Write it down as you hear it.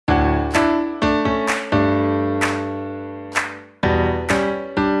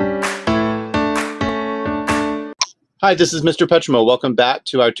Hi, this is Mr. Petrimo. Welcome back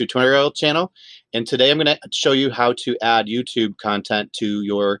to our tutorial channel. And today I'm going to show you how to add YouTube content to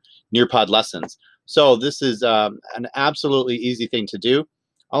your Nearpod lessons. So this is an absolutely easy thing to do.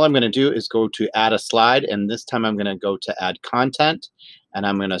 All I'm going to do is go to add a slide, and this time I'm going to go to add content, and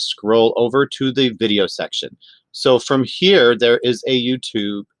I'm going to scroll over to the video section. So from here, there is a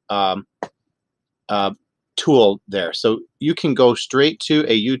YouTube uh, tool there. So you can go straight to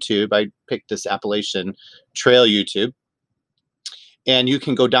a YouTube. I picked this Appalachian Trail YouTube. And you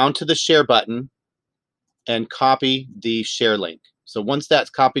can go down to the share button and copy the share link. So once that's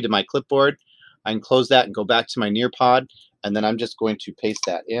copied to my clipboard, I can close that and go back to my Nearpod, and then I'm just going to paste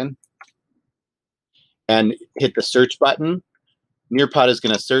that in and hit the search button. Nearpod is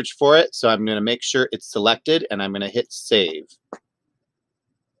going to search for it, so I'm going to make sure it's selected, and I'm going to hit save.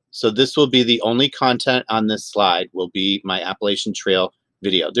 So this will be the only content on this slide will be my Appalachian Trail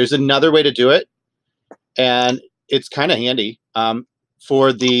video. There's another way to do it, and it's kind of handy.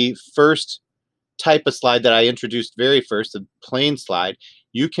 For the first type of slide that I introduced very first, the plain slide,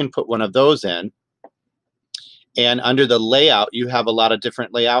 you can put one of those in. And under the layout, you have a lot of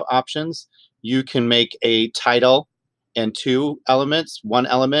different layout options. You can make a title and 2 elements, 1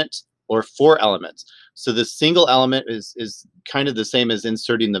 element, or 4 elements. So the single element is kind of the same as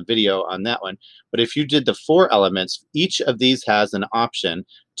inserting the video on that one. But if you did the 4 elements, each of these has an option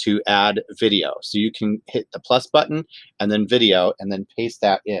to add video. So you can hit the plus button and then video and then paste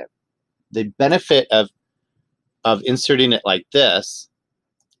that in. The benefit of inserting it like this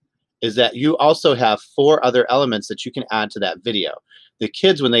is that you also have 4 other elements that you can add to that video. The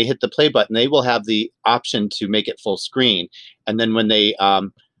kids, when they hit the play button, they will have the option to make it full screen. And then when they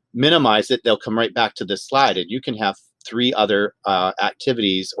minimize it, they'll come right back to this slide, and you can have 3 other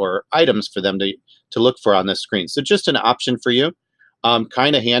activities or items for them to look for on this screen. So just an option for you,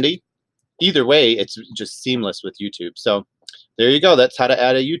 kind of handy. Either way, it's just seamless with YouTube. So there you go. That's how to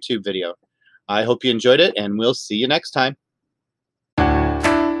add a YouTube video. I hope you enjoyed it, and we'll see you next time.